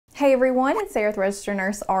Hey everyone, it's Sarah with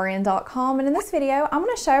registerednursern.com, and in this video I'm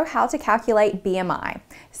going to show how to calculate BMI.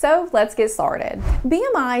 So let's get started.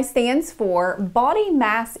 BMI stands for Body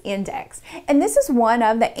Mass Index, and this is one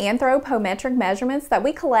of the anthropometric measurements that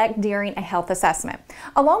we collect during a health assessment,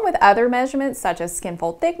 along with other measurements such as skin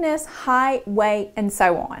fold thickness, height, weight, and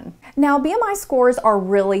so on. Now, BMI scores are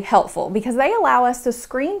really helpful because they allow us to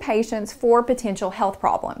screen patients for potential health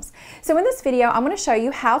problems. So in this video, I'm going to show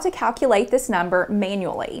you how to calculate this number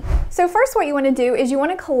manually. So first, what you want to do is you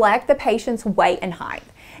want to collect the patient's weight and height.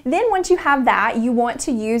 Then once you have that, you want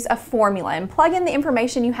to use a formula and plug in the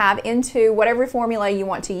information you have into whatever formula you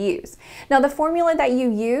want to use. Now, the formula that you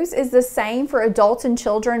use is the same for adults and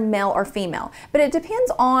children, male or female, but it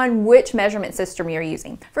depends on which measurement system you're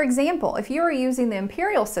using. For example, if you are using the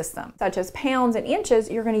imperial system, such as pounds and inches,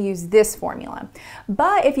 you're going to use this formula.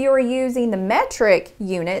 But if you are using the metric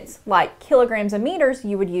units, like kilograms and meters,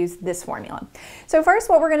 you would use this formula. So first,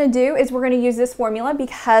 what we're going to do is we're going to use this formula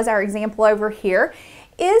because our example over here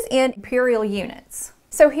is in imperial units.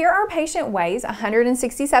 So here our patient weighs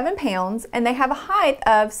 167 pounds and they have a height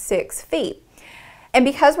of 6 feet. And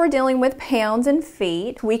because we're dealing with pounds and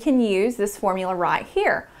feet, we can use this formula right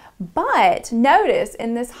here. But notice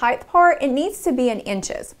in this height part, it needs to be in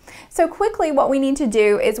inches. So quickly what we need to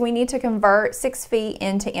do is we need to convert 6 feet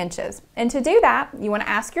into inches. And to do that, you want to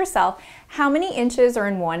ask yourself, how many inches are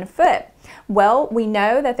in 1 foot? Well, we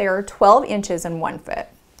know that there are 12 inches in 1 foot.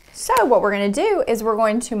 So what we're going to do is we're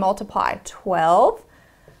going to multiply 12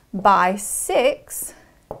 by 6,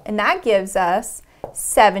 and that gives us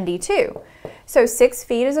 72. So 6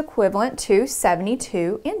 feet is equivalent to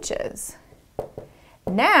 72 inches.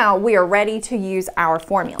 Now we are ready to use our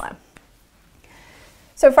formula.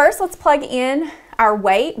 So first, let's plug in our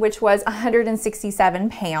weight, which was 167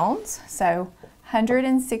 pounds. So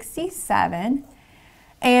 167.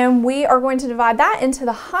 And we are going to divide that into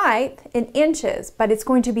the height in inches, but it's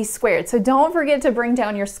going to be squared. So don't forget to bring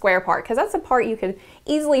down your square part because that's a part you could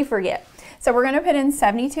easily forget. So we're going to put in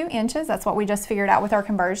 72 inches. That's what we just figured out with our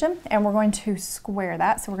conversion. And we're going to square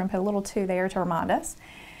that. So we're going to put a little 2 there to remind us.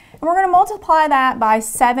 And we're going to multiply that by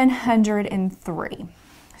 703.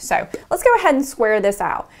 So let's go ahead and square this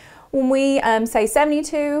out. When we say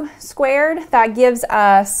 72 squared, that gives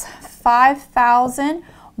us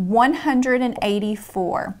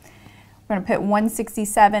 5,184. We're going to put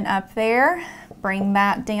 167 up there, bring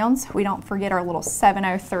that down so we don't forget our little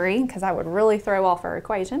 703 because that would really throw off our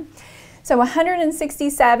equation. So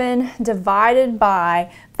 167 divided by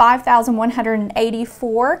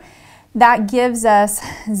 5,184, that gives us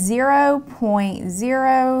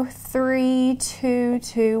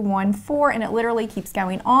 0.032214, and it literally keeps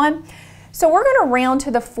going on. So we're going to round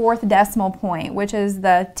to the 4th decimal point, which is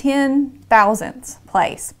the 10,000th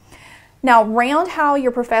place. Now round how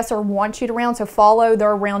your professor wants you to round, so follow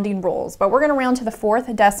their rounding rules. But we're going to round to the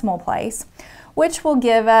 4th decimal place, which will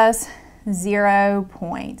give us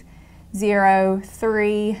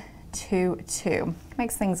 0.0322.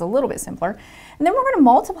 Makes things a little bit simpler. And then we're going to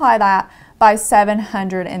multiply that by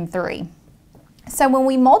 703. So when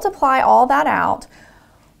we multiply all that out,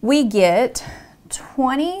 we get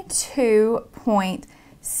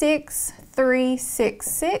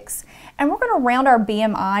 22.6366, and we're going to round our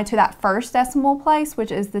BMI to that 1st decimal place,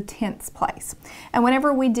 which is the 10th place. And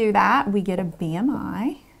whenever we do that, we get a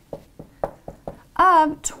BMI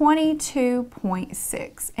of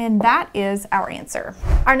 22.6, and that is our answer.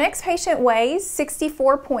 Our next patient weighs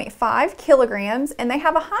 64.5 kilograms and they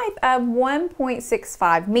have a height of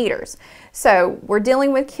 1.65 meters. So we're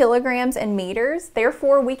dealing with kilograms and meters,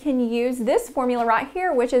 therefore we can use this formula right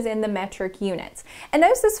here, which is in the metric units. And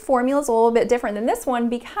notice this formula is a little bit different than this one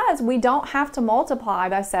because we don't have to multiply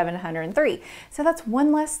by 703. So that's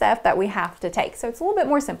one less step that we have to take. So it's a little bit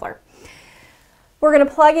more simpler. We're going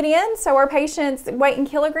to plug it in. So our patient's weight in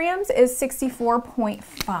kilograms is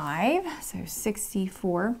 64.5. So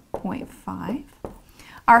 64.5.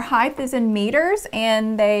 Our height is in meters,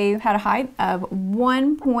 and they had a height of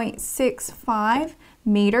 1.65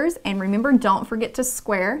 meters. And remember, don't forget to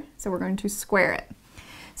square. So we're going to square it.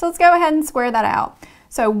 So let's go ahead and square that out.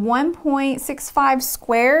 So 1.65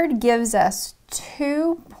 squared gives us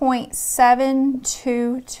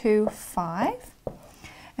 2.7225.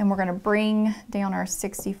 And we're going to bring down our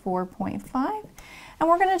 64.5, and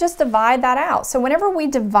we're going to just divide that out. So whenever we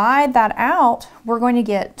divide that out, we're going to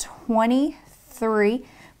get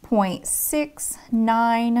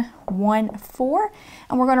 23.6914,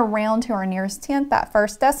 and we're going to round to our nearest 10th, that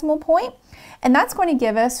 1st decimal point, and that's going to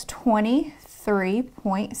give us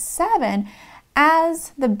 23.7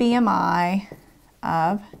 as the BMI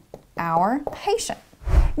of our patient.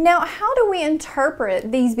 Now, how do we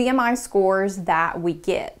interpret these BMI scores that we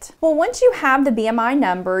get? Well, once you have the BMI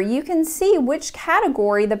number, you can see which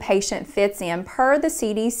category the patient fits in per the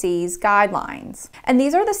CDC's guidelines. And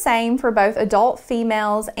these are the same for both adult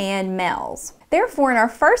females and males. Therefore, in our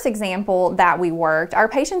first example that we worked, our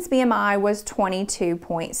patient's BMI was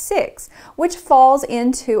 22.6, which falls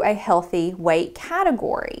into a healthy weight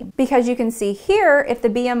category. Because you can see here, if the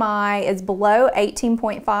BMI is below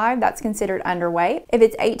 18.5, that's considered underweight. If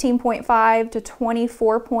it's 18.5 to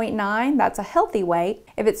 24.9, that's a healthy weight.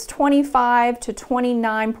 If it's 25 to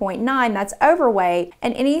 29.9, that's overweight.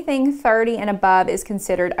 And anything 30 and above is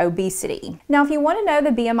considered obesity. Now, if you want to know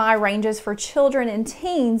the BMI ranges for children and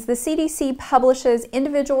teens, the CDC publishes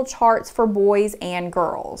individual charts for boys and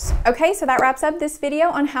girls. Okay, so that wraps up this video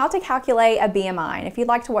on how to calculate a BMI. And if you'd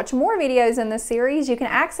like to watch more videos in this series, you can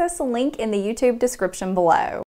access the link in the YouTube description below.